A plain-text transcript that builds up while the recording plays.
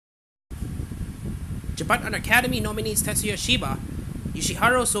Japan Art Academy nominates Tetsuya Chiba,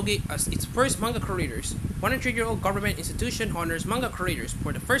 Yoshiharu Tsuge as its first manga creators. 100-year-old government institution honors manga creators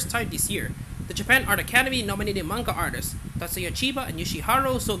for the first time this year. The Japan Art Academy nominated manga artists Tetsuya Chiba and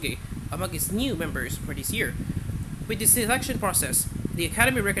Yoshiharu Tsuge among its new members for this year. With this selection process, the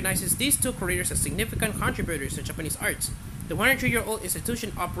Academy recognizes these two creators as significant contributors to Japanese arts. The 100-year-old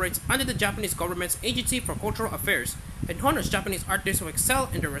institution operates under the Japanese government's Agency for Cultural Affairs and honors Japanese artists who excel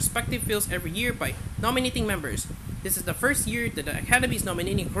in their respective fields every year by nominating members. This is the first year that the Academy is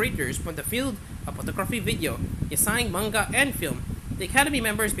nominating creators from the field of photography, video, design, manga, and film. The Academy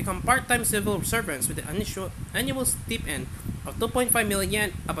members become part-time civil servants with an annual stipend of 2.5 million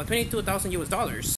yen, about $22,000 US.